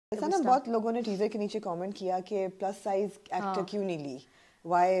ऐसा ना बहुत लोगों ने टीजर के नीचे कमेंट किया कि प्लस साइज एक्टर क्यों नहीं ली,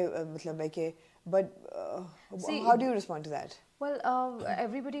 व्हाई, मतलब like but how do you respond to that? Well,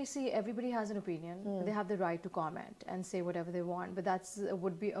 everybody has an opinion. They have the right to comment and say whatever they want. But that's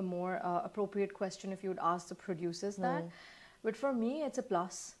would be a more appropriate question if you would ask the producers that. But for me, it's a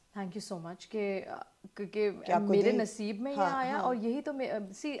plus. Thank you so much कि मेरे नसीब में ये आया और यही तो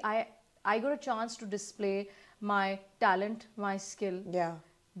see I got a chance to display my talent, my skill. Yeah.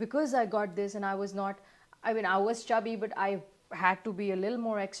 Because I got this and I was not, I mean I was chubby but I had to be a little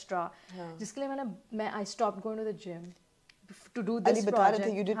more extra. जिसके लिए I stopped going to the gym to do this project. बता रहे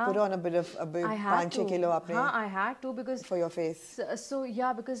थे you did put on a bit of 5-6 kilo आपने. हाँ, I had to because for your face. So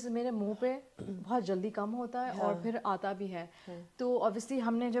yeah, because मेरे मुंह पे बहुत जल्दी कम होता है और फिर आता भी है. तो obviously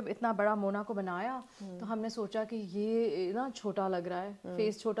हमने जब इतना बड़ा मोना को बनाया तो हमने सोचा कि ये ना छोटा लग रहा है,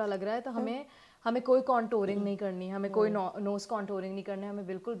 फेस छोटा लग रहा है, तो हमें कोई कॉन्टोरिंग नहीं करनी, हमें कोई नोज कॉन्टोरिंग नहीं करना है, हमें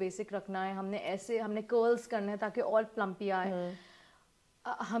बिल्कुल बेसिक रखना है, हमने कर्ल्स करने हैं ताकि और प्लम्पी आए.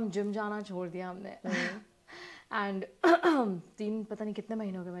 हम जिम जाना छोड़ दिया हमने एंड 3 पता नहीं कितने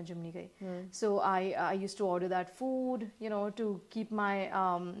महीने हो गए मैं जिम नहीं गई. सो I used to order that food you know to keep my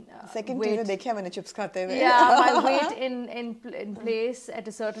second teaser देखा मैंने चिप्स खाते हुए. My weight in place at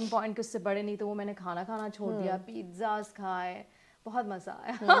a certain point कि उससे बड़े नहीं, तो वो मैंने खाना छोड़ दिया, पिज्जास खाए, बहुत मजा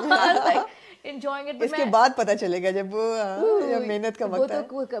आया. Enjoying it. इसके बाद पता चलेगा जब मेहनत का वक्त है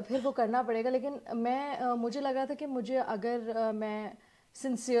तो फिर वो करना पड़ेगा. लेकिन मुझे लग रहा था कि मुझे अगर मैं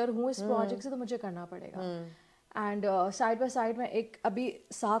सिंसियर हूँ इस प्रोजेक्ट से तो मुझे करना पड़ेगा. एंड साइड बाय साइड में अभी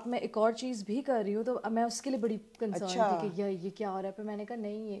साथ में एक और चीज़ भी कर रही हूँ, तो मैं उसके लिए बड़ी कंसर्न थी कि ये क्या हो रहा है. पर मैंने कहा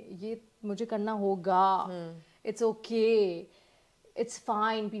नहीं, ये मुझे करना होगा. It's okay, it's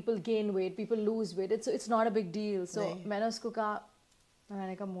fine, people gain weight, people lose weight, it's not a big deal. So मैंने उसको कहा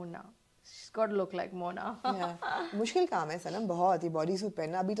Mona, she's got to look like Mona. मुश्किल काम है सनम, बहुत ही बॉडी सूट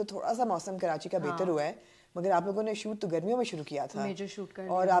पहनना. अभी तो थोड़ा सा मौसम कराची का बेहतर हुआ है, मगर आप लोगों ने शूट तो गर्मियों में शुरू किया था. मेजर शूट कर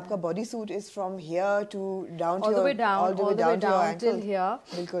और आपका body suit is from here to down all the way down till here.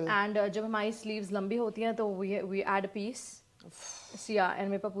 बिल्कुल. And जब हमारी स्लीव्स लंबी होती हैं तो we add a piece. And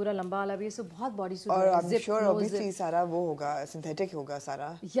मेरे पास पूरा लंबा वाला भी है, सो बहुत बॉडी सूट. और आई एम श्योर ऑब्वियसली सारा वो होगा, सिंथेटिक होगा सारा.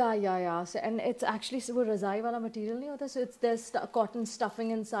 या एंड इट्स एक्चुअली वो रजाई वाला मटेरियल नहीं होता, so it's there cotton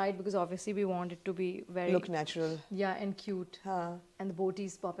stuffing inside because obviously we want it to be very look natural. या and cute. And the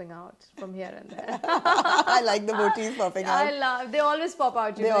boaties popping out from here and there. I like the boaties popping out. They always pop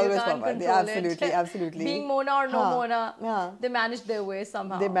out. They always can't pop out. Control Absolutely. Being Mona or no Mona, they manage their way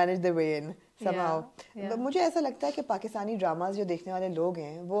somehow. They manage their way in somehow. मुझे ऐसा लगता है कि Pakistani dramas जो देखने वाले लोग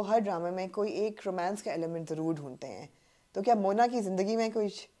हैं, वो हर ड्रामे में कोई एक रोमांस का एलिमेंट जरूर ढूंढते हैं. तो क्या मोना की जिंदगी में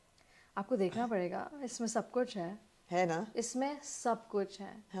कुछ आपको देखना पड़ेगा? इसमें सब कुछ है ना, इसमें सब कुछ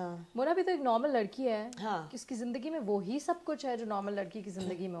है. मोना भी तो एक नॉर्मल लड़की है. कि उसकी जिंदगी में वो ही सब कुछ है जो नॉर्मल लड़की की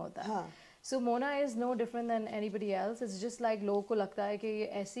जिंदगी में होता है. सो Mona is no different then anybody else. It's just like लोगों को लगता है कि ये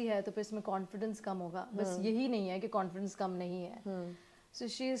ऐसी है तो फिर इसमें कॉन्फिडेंस कम होगा. बस यही नहीं है कि कॉन्फिडेंस कम नहीं है. So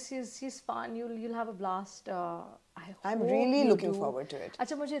she's fun. You'll have a blast. I'm really looking forward to it.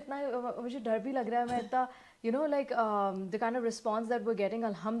 अच्छा, मुझे डर भी लग रहा है. मैं इतना like the kind of response that we're getting,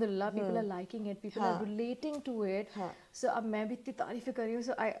 alhamdulillah, people are liking it, people are relating to it. So अब मैं भी इतनी तारीफें कर रही हूँ.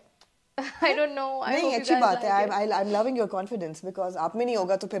 So I don't know. नहीं, अच्छी बात है. I'm loving your confidence because आप में नहीं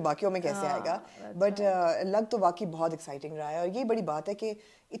होगा तो फिर बाकियों में कैसे आएगा. But लग तो वाकई बहुत exciting रहा है. और ये बड़ी बात है कि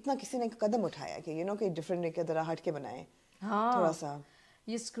इतना किसी ने कदम उठाया कि कि डिफरेंट की तरह हट के बनाए. थोड़ा सा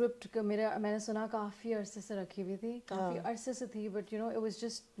ये स्क्रिप्ट मैंने सुना काफ़ी अरसे से रखी हुई थी, काफ़ी अरसे से थी, but it was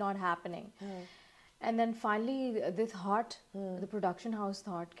just not happening. And then finally they thought, the production house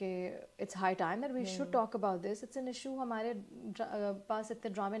thought कि it's high time that we should talk about this. It's an issue. हमारे पास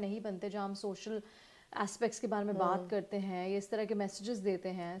इतने ड्रामे नहीं बनते जहाँ हम सोशल एस्पेक्ट्स के बारे में बात करते हैं, ये इस तरह के मैसेजेस देते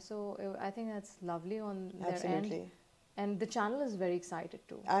हैं. So I think that's lovely on their end. And the channel is very excited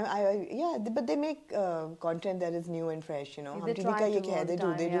too. Yeah, but they make content that is new and fresh, They do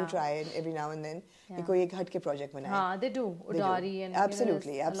try it every now and then. कि कोई एक हट के project बनाए. हाँ, they do. Udaari and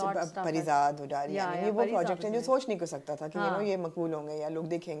absolutely. Parizad, Udaari, ये वो project हैं जो सोच नहीं कर सकता था कि ये मकबूल होंगे या लोग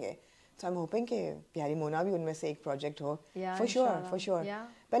देखेंगे. So I'm hoping कि प्यारी मोना भी उनमें से एक प्रोजेक्ट हो. For sure.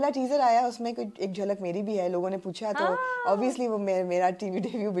 पहला टीजर आया, उसमें कोई एक झलक मेरी भी है. लोगों ने पूछा तो obviously वो मेरा टीवी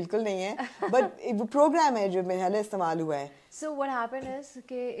डेब्यू बिल्कुल नहीं है, but वो प्रोग्राम है जो मेरे हाल इस्तेमाल हुआ है. So what happened is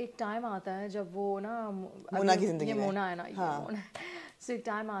कि एक टाइम आता है जब वो ना मोना की जिंदगी में, मोना है ना, so एक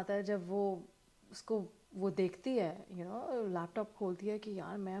टाइम आता है जब वो उसको वो देखती है, लैपटॉप खोलती है कि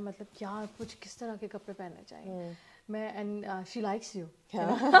यार मैं मतलब क्या कुछ किस तरह के कपड़े पहनने चाहिए. and she likes you,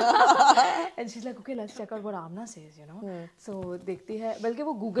 and she's like, okay, let's check out what Amna says, so देखती है, बल्कि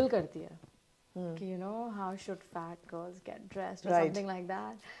वो गूगल करती है You know, how should fat girls get dressed or something like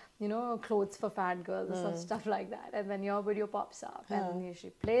that. You know, clothes for fat girls or some stuff like that. And then your video pops up and she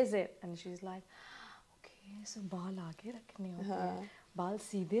plays it and she's like, okay, so बाल आगे रखने होते हैं, बाल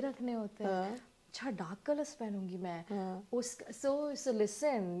सीधे रखने होते हैं. अच्छा डार्क कलर्स पहनूंगी मैं. So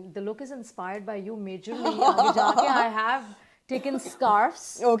listen, the look is inspired by you majorly. आगे जाके I have taken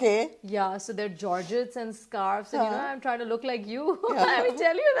scarves. Okay. Yeah, so they're georgettes and scarves, and you know, I'm trying to look like you. Let me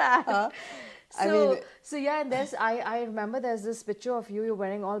tell you that. So yeah, and I remember there's this picture of you. You're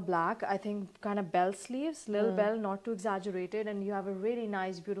wearing all black. I think kind of bell sleeves, little bell, not too exaggerated, and you have a really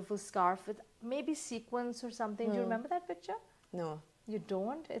nice, beautiful scarf with maybe sequins or something. Do you remember that picture? No. You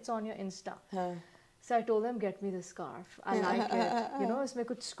don't? It's on your Insta. So I told them, get me this scarf. I like it. You know, इसमें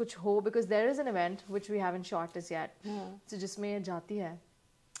कुछ हो, because there is an event which we haven't shot as yet. So जिसमें जाती है.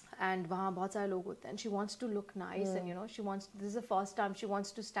 And वहाँ बहुत सारे लोग होते हैं. And she wants to look nice, and you know, this is the first time she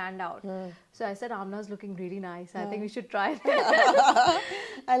wants to stand out. So I said, Amna's looking really nice. I think we should try it.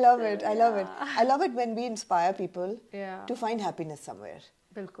 I love it. I love it. I love it when we inspire people to find happiness somewhere.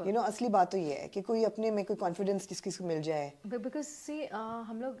 बिल्कुल. You know, असली बात तो ये है कि कोई अपने में कोई confidence किसी को मिल जाए. Because see,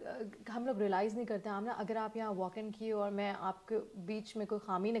 हम लोग realize नहीं करते. हमने अगर आप यहाँ walk in किए और मैं आपके बीच में कोई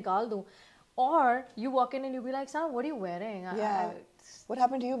खामी निकाल दूँ, or you walk in and you be like, Sanam, what are you wearing? Yeah. What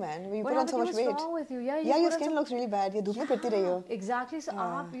happened to you, man? You put on so much weight. What's wrong with you? Yeah, your skin looks really bad. ये धूप में फिरती रही हो. Exactly. So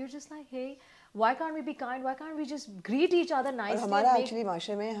you're just like, hey, why can't we be kind? Why can't we just greet each other nicely? और हमारा actually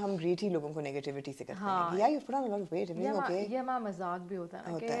माशरे में हम greet ही लोगों को negativity से करते हैं. Yeah, you've put on a lot of weight. Everything okay? ये हमारा मजाक भी होता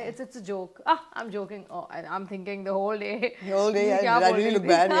है. Okay, it's a joke. I'm joking. Oh, I'm thinking the whole day. The whole day, yeah. I really look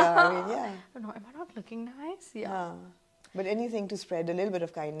bad. Yeah, I mean, yeah. No, am I not looking nice? Yeah. But anything to spread a little bit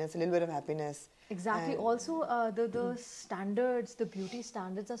of kindness, a little bit of happiness. Exactly. And also, the standards, the beauty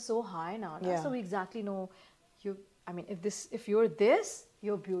standards are so high now. So we exactly know, I mean, if you're this,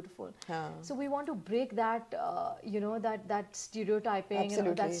 you're beautiful. So we want to break that, you know, that stereotyping,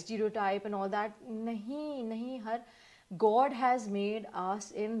 and that stereotype and all that. Nahi, God has made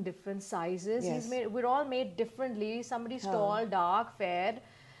us in different sizes. We're all made differently. Somebody's tall, dark, fair.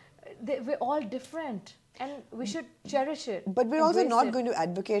 We're all different. And we should cherish it. But we're also not going to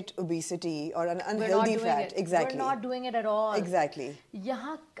advocate obesity or an unhealthy fat. Exactly. We're not doing it at all. Exactly.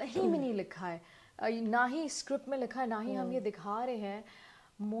 यहाँ कहीं भी नहीं लिखा है. ना ही script में लिखा है, ना ही हम ये दिखा रहे हैं.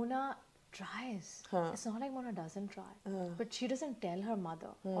 Mona tries. It's not like Mona doesn't try. But she doesn't tell her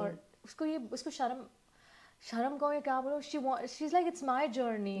mother. और उसको शर्म को ये क्या बोलो? She's like, it's my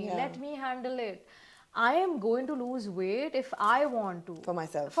journey. Let me handle it. I am going to lose weight if I want to. For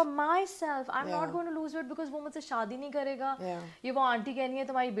myself. For myself. I'm not going to lose weight because वो मुझसे शादी नहीं करेगा. ये वो आंटी कहनी है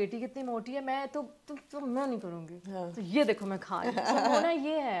तुम्हारी बेटी कितनी मोटी है, मैं नहीं करूँगी. तो ये देखो मैं खा रही हूँ. So होना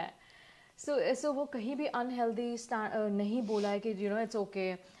ये है. So वो कहीं भी unhealthy नहीं बोला है कि you know it's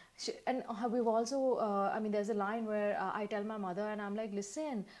okay. And we've also, I mean, there's a line where I tell my mother and I'm like,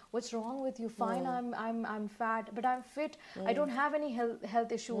 listen, what's wrong with you? Fine, I'm fat, but I'm fit. I don't have any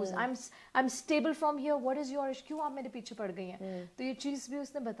health issues. I'm stable from here. What is your issue? क्यों आप मेरे पीछे पड़ गई हैं? तो ये चीज़ भी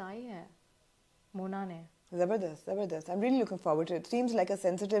उसने बताई है, मोना ने. Zabardast. I'm really looking forward to it. It seems like a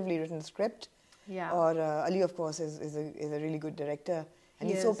sensitively written script. Yeah. Or Ali, of course, is a really good director, and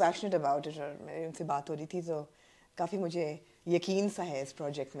he's so passionate about it. और मेरी उनसे बात हो रही थी तो काफी मुझे यकीन सा है इस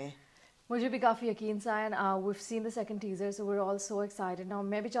प्रोजेक्ट में. मुझे भी काफ़ी यकीन सा है. And we've seen the second teaser, so we're all so excited now.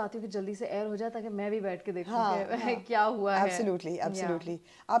 मैं भी चाहती हूँ कि जल्दी से एयर हो जाए ताकि मैं भी बैठ के देखूँ कि क्या हुआ है. Absolutely.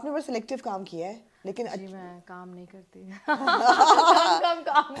 आपने बड़ा selective काम किया है, लेकिन जी मैं काम नहीं करती.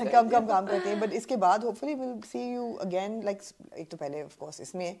 कम काम करती हैं. But इसके बाद hopefully we'll see you again. Like एक तो पहले of course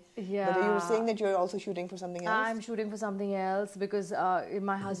इसमें. Yeah. But you were saying that you're also shooting for something else. I'm shooting for something else because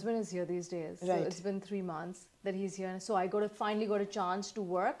my husband is here these days. So it's been 3 months that he's here, so I finally got a chance to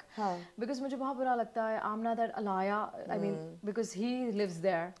work. Because मुझे बहुत बुरा लगता है Amna that Alaya, I mean, because he lives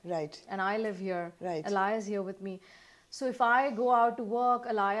there. Right. And I live here. Right. Alaya is here with me. So if I go out to work,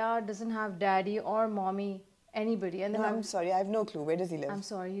 Alaya doesn't have daddy or mommy, anybody. And then I'm sorry, I have no clue. Where does he live? I'm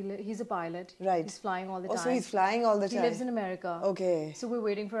sorry, he's a pilot. Right. He's flying all the time. Oh, so he's flying all the time. He lives in America. Okay. So we're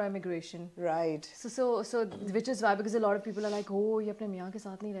waiting for immigration. Right. So which is why, because a lot of people are like, oh, ये अपने मियाँ के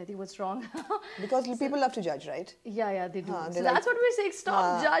साथ नहीं रहती. What's wrong? Because people love to judge, right? Yeah, they do. So that's what we're saying.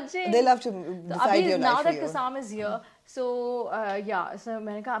 Stop judging. They love to decide your life now that for you. Kasam is here. So so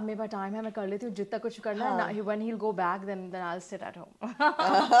मैंने कहा अब मेरे पास time है मैं कर लेती हूँ जितना कुछ करना है. When he'll go back, then I'll sit at home.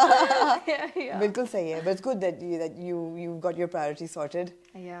 बिल्कुल सही है. But it's good that you've got your priorities sorted.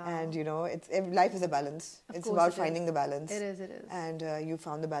 Yeah. And you know, life is a balance. It's about finding the balance. It is. And you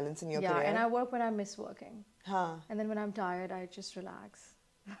found the balance in your career. Yeah, and I work when I miss working. And then when I'm tired, I just relax.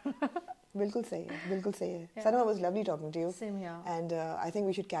 बिल्कुल सही है, बिल्कुल सही है. Sanam, it was lovely talking to you. Same here. And I think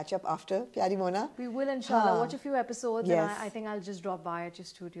we should catch up after Pyari Mona. We will, inshallah. Watch a few episodes, yes. and I think I'll just drop by at your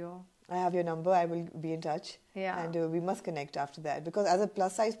studio. I have your number. I will be in touch. Yeah. And we must connect after that, because as a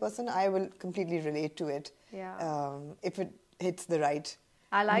plus size person, I will completely relate to it. Yeah. If it hits the right.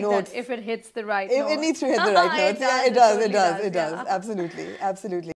 I like notes. that. If it hits the right It notes. It needs to hit the right notes. It does, yeah, it does. totally It does. yeah. Absolutely. Absolutely.